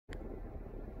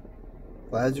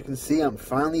Well, as you can see, I'm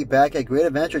finally back at Great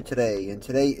Adventure today, and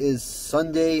today is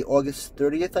Sunday, August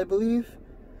 30th, I believe.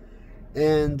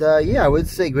 And yeah, I would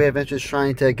say Great Adventure is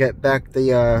trying to get back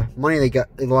the money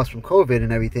they lost from COVID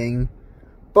and everything,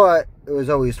 but it was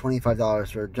always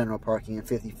 $25 for general parking and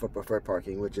 50 for preferred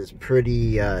parking, which is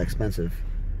pretty expensive.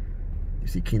 You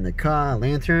see Kingda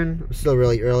lantern. I'm still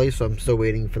really early, so I'm still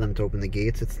waiting for them to open the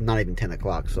gates. It's not even 10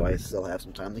 o'clock, so I still have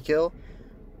some time to kill.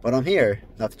 But I'm here.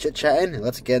 Enough chit-chatting, and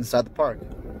let's get inside the park.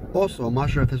 Also, I'm not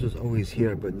sure if this was always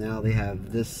here, but now they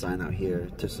have this sign out here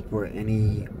to support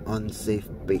any unsafe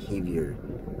behavior.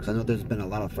 Because I know there's been a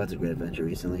lot of fights at Great Adventure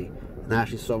recently. And I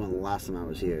actually saw one the last time I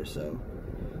was here, so...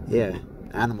 yeah,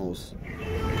 animals.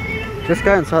 Just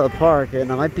got inside the park,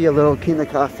 and I might be a little Kingda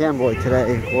fanboy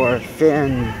today, or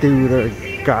fan dude or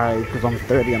guy, because I'm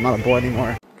 30, I'm not a boy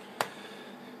anymore.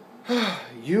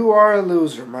 You are a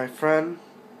loser, my friend.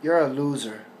 You're a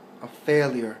loser. A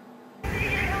failure.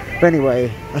 But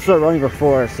anyway, I saw it running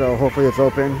before, so hopefully it's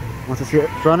open. Once I see it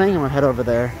running, I'm going to head over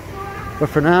there. But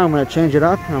for now, I'm going to change it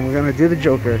up, and we're going to do the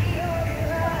Joker.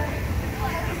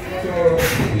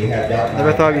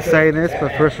 Never thought I'd be saying this,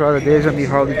 but first ride of the day is going to be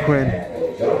Harley Quinn.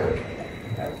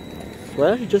 So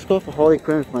I actually just go for Harley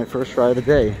Quinn for my first ride of the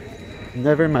day.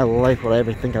 Never in my life would I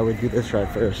ever think I would do this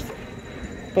ride first.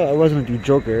 But I was going to do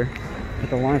Joker. But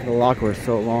the line for the locker was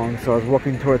so long, so I was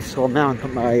walking towards Skull Mountain,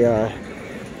 put my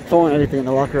phone and everything in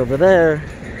the locker over there,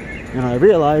 and I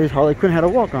realized Harley Quinn had a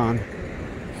walk-on.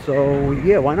 So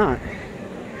yeah, why not?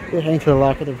 We're heading to the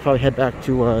locker, then we'll probably head back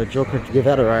to Joker to give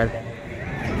that a ride.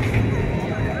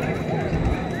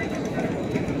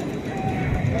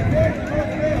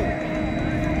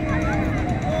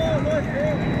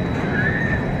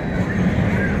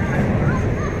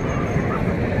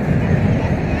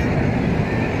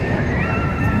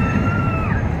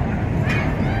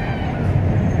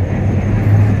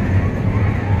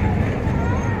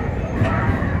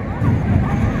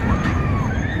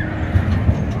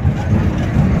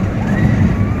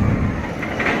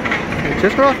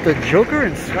 Just got off the Joker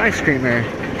and Skyscreamer.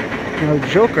 You know,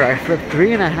 Joker, I flipped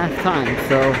 3.5 times,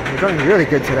 so we're doing really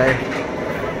good today.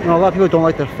 You know, a lot of people don't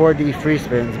like the 4D free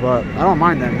spins, but I don't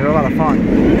mind them. They're a lot of fun.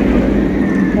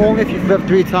 Only if you flip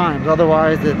 3 times,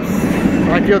 otherwise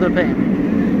I feel their pain.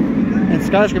 And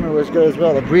Skyscreamer was good as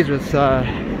well. The breeze was a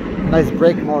nice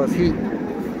break from all this heat.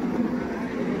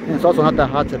 And it's also not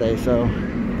that hot today, so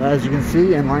as you can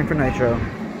see, in line for Nitro.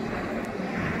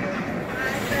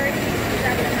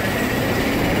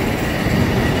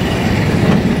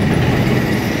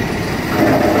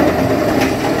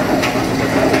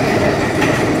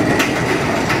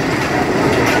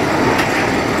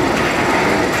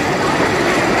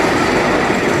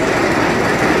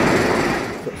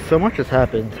 So much has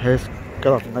happened. I just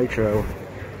got off Nitro,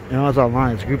 and I was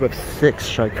online. It's a group of 6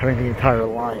 tried cutting the entire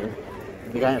line.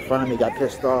 The guy in front of me got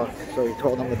pissed off, so he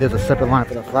told them that there's a separate line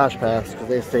for the Flash Pass, because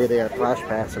they say they got a Flash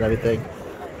Pass and everything.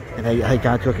 And they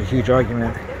got into a huge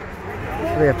argument.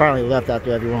 So they finally left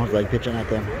after everyone was like bitching at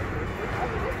them.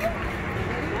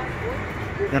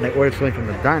 Then I ordered something from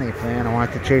the dining plan. I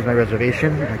wanted to change my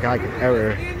reservation, and I got like an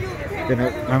error. Then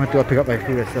I went to go pick up my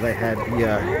food. I said I had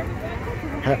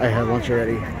lunch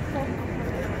already.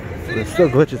 So there's still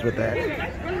glitches with that.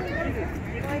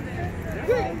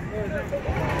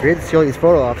 Great to see all these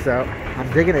photo ops out.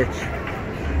 I'm digging it.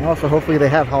 And also, hopefully they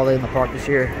have Holiday in the park this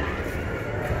year.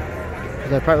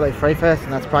 Because I probably like Fright Fest,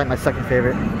 and that's probably my second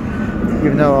favorite.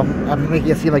 Even though I'm making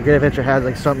it seem like Great Adventure has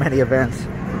like so many events.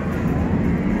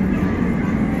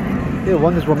 The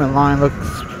Wonder Woman line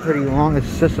looks pretty long.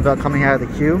 It's just about coming out of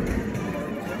the queue.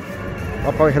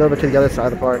 I'll probably head over to the other side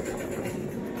of the park.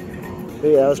 But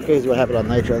yeah, that was crazy what happened on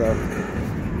Nitro though.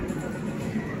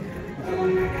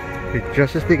 With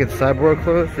Justice League and Cyborg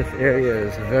closed, this area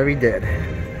is very dead.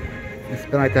 It's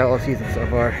been like that all season so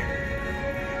far.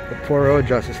 The poor old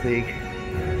Justice League.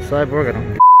 Cyborg, I don't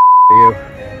give you.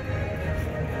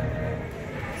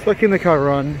 It's like in the car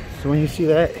run, so when you see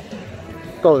that,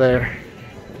 go there.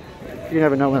 You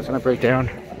never know when it's gonna break down.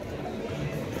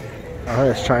 Oh,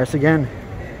 let's try this again.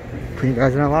 Put you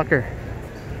guys in a locker.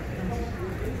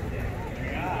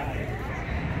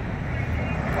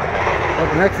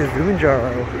 Up next is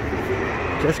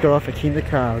Moonjaro. Just got off of Kingda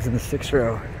Cows in the 6th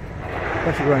row.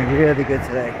 Actually running really good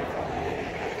today.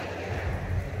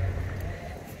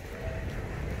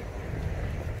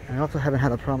 I also haven't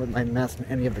had a problem with my mask in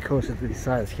any of the coasters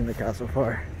besides Kingda Cows so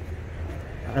far.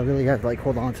 I really got to like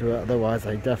hold on to it, otherwise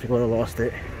I definitely would have lost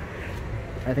it.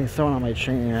 I think someone on my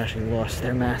train actually lost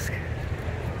their mask.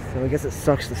 So I guess it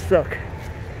sucks to suck.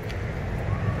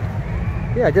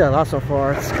 Yeah, I did a lot so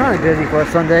far. It's kind of busy for a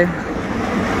Sunday.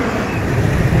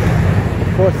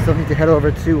 Of course, still need to head over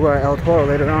to El Toro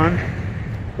later on.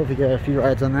 Hopefully get a few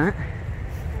rides on that.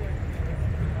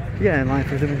 Yeah, in line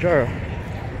for Kilimanjaro.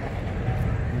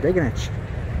 I'm digging it.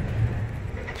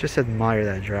 Just admire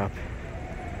that drop.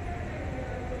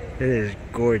 It is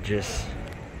gorgeous.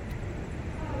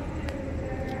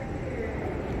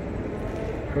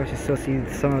 Of course, you still see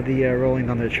some of the rolling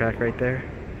on the track right there.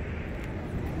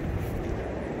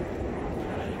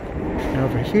 And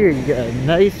over here, you get a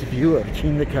nice view of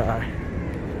Kingda.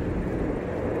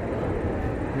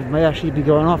 It might actually be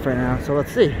going off right now, so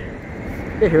let's see.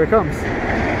 Yeah, here it comes.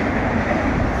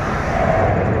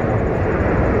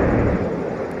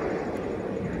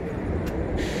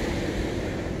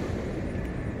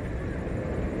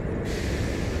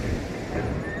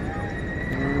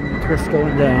 And twist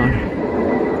going down.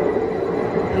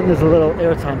 And there's a little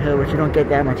airtime here, which you don't get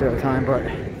that much airtime, but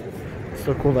it's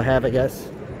still cool to have, I guess.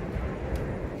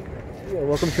 Yeah,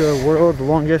 welcome to the world's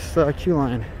longest queue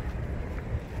line.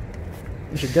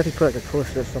 You should definitely put like a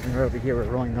poster or something right over here where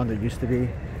Rolling Thunder used to be.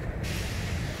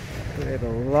 They have a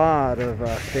lot of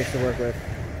space to work with.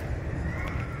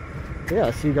 So yeah,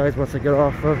 I'll see you guys once I get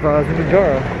off of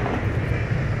Kilimanjaro.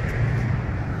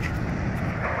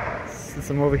 Since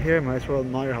I'm over here, might as well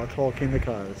admire how tall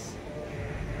Kingda is.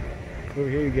 Over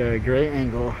here you get a great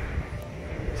angle.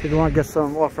 So if you want to get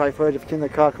some off-ride footage of Kingda,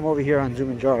 come over here on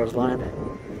Kilimanjaro's line.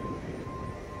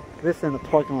 This in the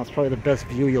parking lot is probably the best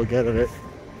view you'll get of it.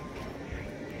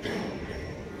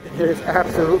 There's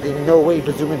absolutely no way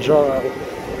for Kilimanjaro.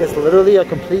 It's literally a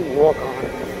complete walk-on.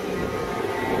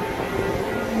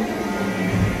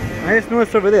 I just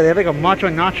noticed over there, they have like a macho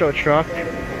nacho truck.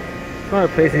 It's one of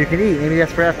the places you can eat. Maybe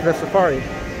that's for after the safari.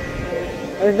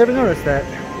 I never noticed that.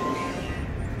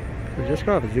 We just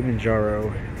got off of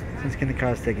Kilimanjaro. Since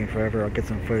Kingda is taking forever, I'll get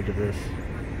some footage of this.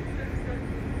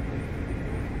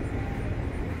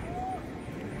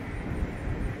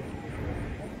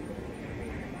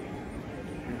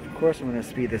 Of course I'm going to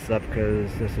speed this up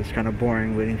because this is kind of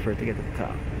boring waiting for it to get to the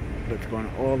top. But it's going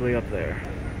all the way up there.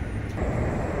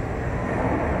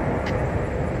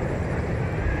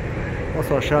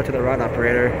 Also, a shout out to the ride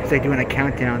operator. It's like doing a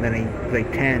countdown, then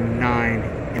like 10, 9,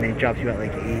 and they drop you at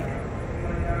like 8.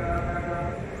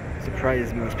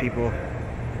 Surprises most people.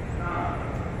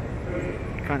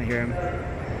 Kind of hear him.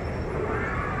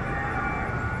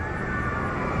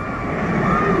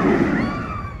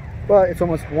 But it's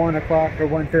almost 1 o'clock or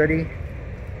 1:30,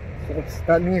 so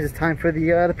that means it's time for the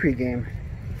pregame.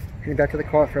 Getting back to the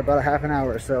car for about a half an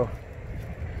hour or so.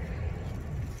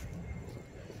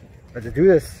 Let's do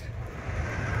this.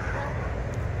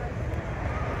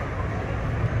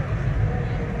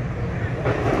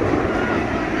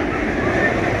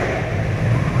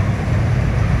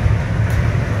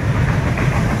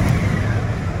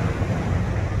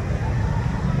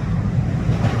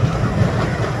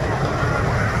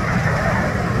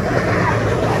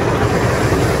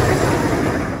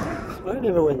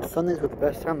 Sundays were the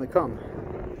best time to come.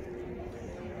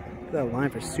 Look at that line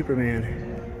for Superman.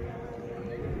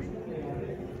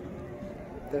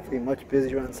 Definitely much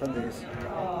busier on Sundays.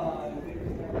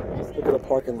 Look at the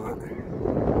parking lot.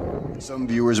 Some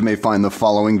viewers may find the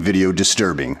following video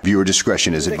disturbing. Viewer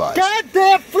discretion is advised.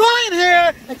 Goddamn flying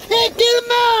here! I can't get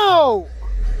him out!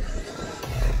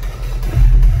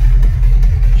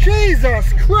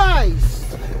 Jesus Christ!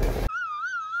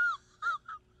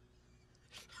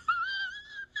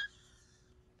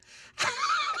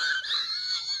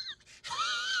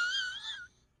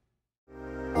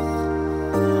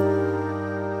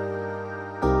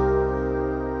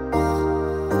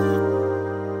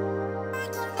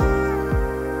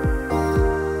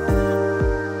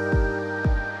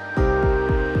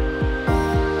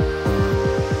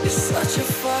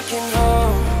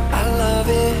 I love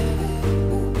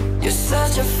it. You're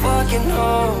such a fucking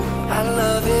hoe. I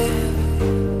love it.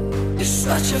 You're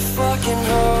such a fucking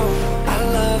hoe. I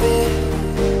love it.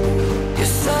 You're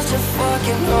such a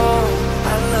fucking hoe.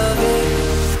 I love it.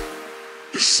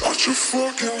 You're such a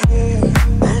fucking hoe.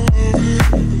 I love it.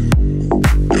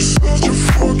 You're such a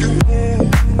fucking hoe.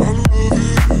 I love it.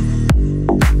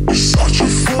 You're such a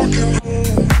fucking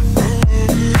hoe.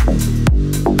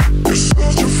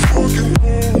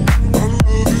 I love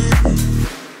it.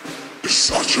 You're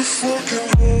such a fucking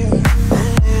hoe.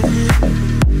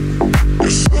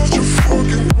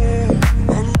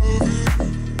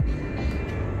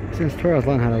 Since Toro's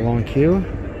line had a long queue,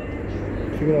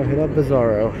 figured I'll hit up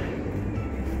Bizarro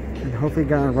and hopefully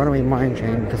get on a runaway mine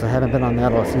train because I haven't been on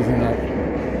that all season yet.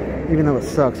 Even though it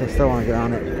sucks, I still want to get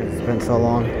on it because it's been so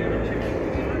long.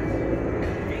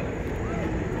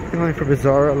 The line for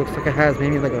Bizarro looks like it has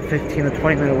maybe like a 15 to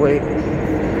 20 minute wait,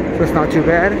 so it's not too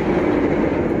bad.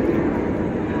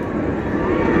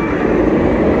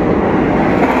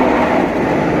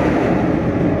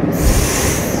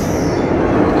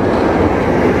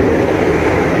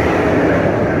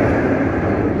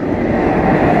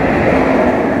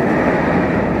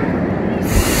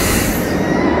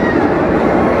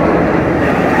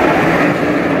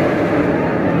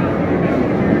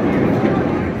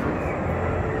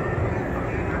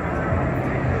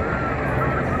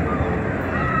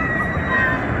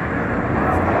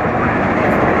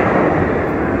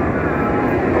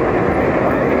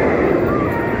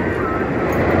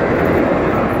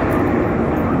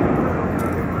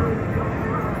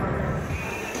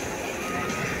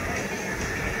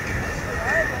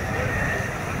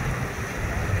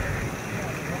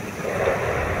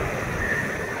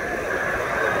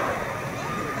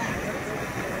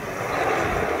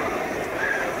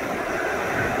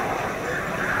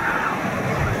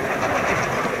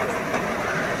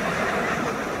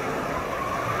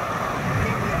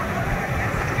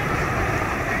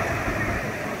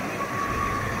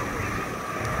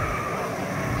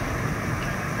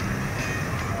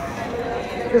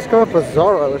 Just go up with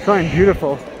Zara. It's feeling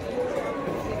beautiful.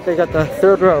 They got the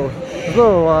third row. It's a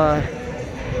little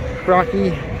rocky.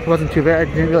 It wasn't too bad.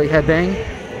 It didn't really headbang.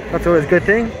 That's always a good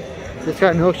thing. Just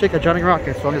got a milkshake at Johnny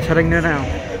Rocket, so I'm just heading there now.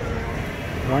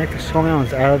 Right for Skull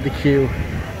Mountain's out of the queue.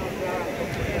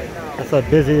 That's how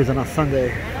busy it is on a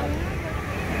Sunday.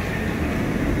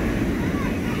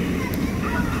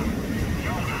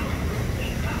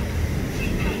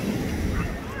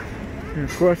 And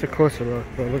of course, a closer look,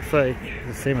 but it looks like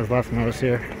the same as last time I was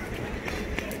here.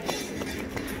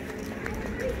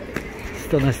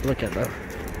 Still nice to look at though.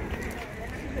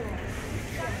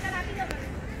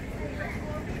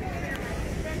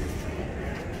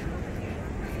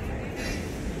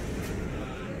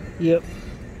 Yep,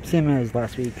 same as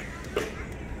last week.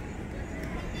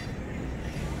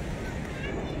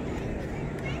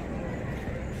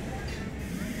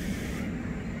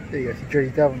 There you go, see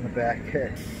Jersey Devil in the back.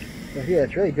 So yeah,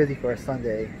 it's really busy for a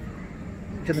Sunday.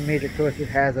 Each of the major coasters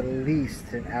has at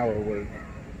least an hour wait.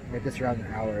 Maybe just around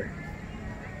an hour.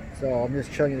 So I'm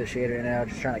just chilling in the shade right now,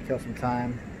 just trying to kill some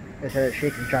time. I just had a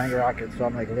shake from Johnny Rocket, so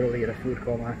I'm like literally in a food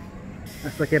coma. I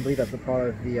still can't believe that's a part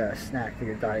of the snack for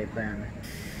your diet plan.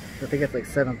 I think it's like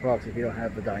 $7 if you don't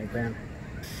have the dining plan.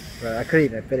 But I couldn't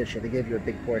even finish it. They gave you a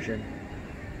big portion.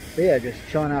 But yeah, just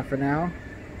chilling out for now.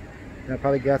 And I'll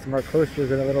probably get some more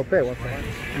coasters in a little bit.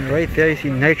 And right there you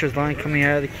see Nitro's line coming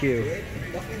out of the queue.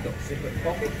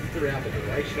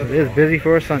 It is busy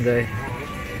for a Sunday.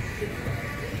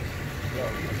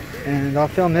 And I'll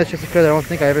film this just because I don't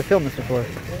think I ever filmed this before.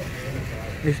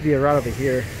 There used to be a route over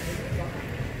here.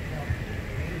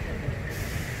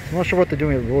 I'm not sure what they're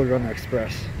doing with Roadrunner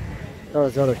Express. That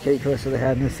was the other kitty coaster they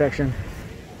had in this section.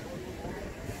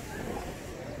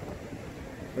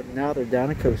 But now they're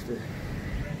down a coaster.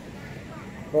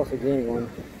 Also gaining one.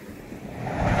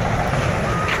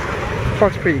 The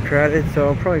park's pretty crowded, so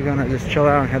I'm probably gonna just chill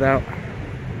out and head out.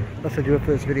 That's gonna do it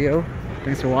for this video.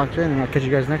 Thanks for watching, and I'll catch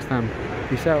you guys next time.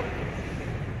 Peace out.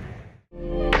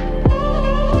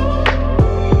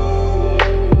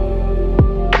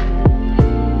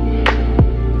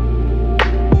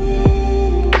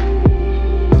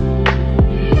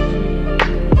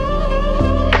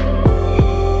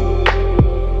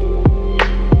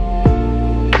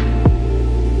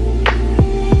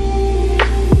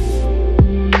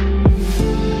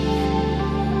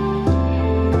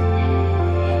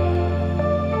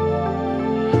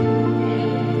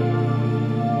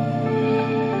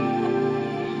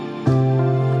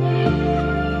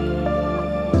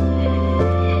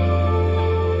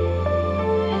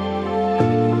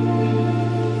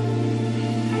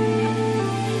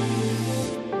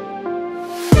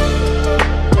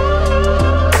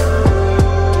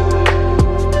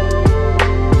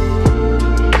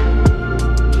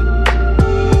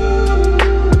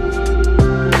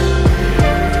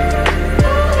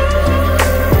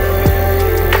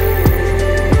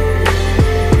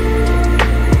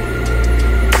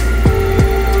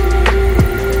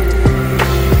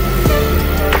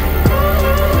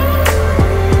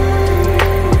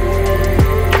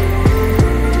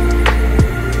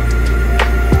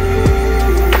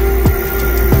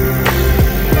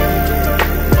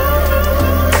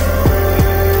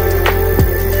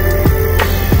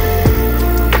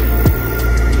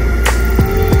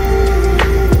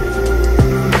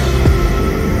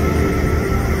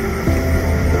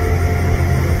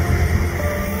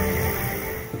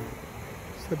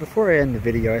 So before I end the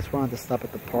video, I just wanted to stop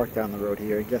at the park down the road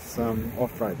here and get some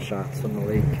off-ride shots from the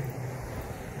lake.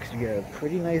 Because you get a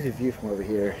pretty nice view from over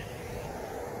here.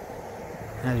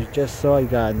 As you just saw, you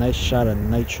got a nice shot of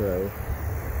Nitro.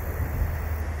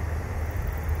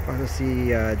 Also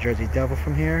see Jersey Devil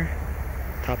from here.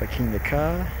 Top of Kingda.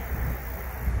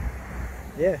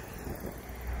 Yeah,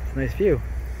 it's a nice view.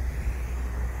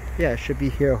 Yeah, I should be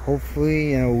here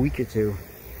hopefully in a week or two.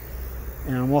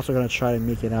 And I'm also going to try to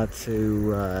make it out to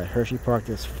Hershey Park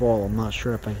this fall. I'm not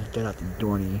sure if I can get out to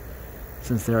Dorney,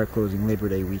 since they are closing Labor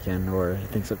Day weekend, or I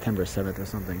think September 7th or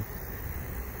something.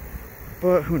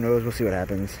 But who knows, we'll see what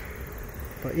happens.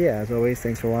 But yeah, as always,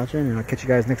 thanks for watching, and I'll catch you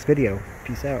guys next video.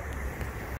 Peace out.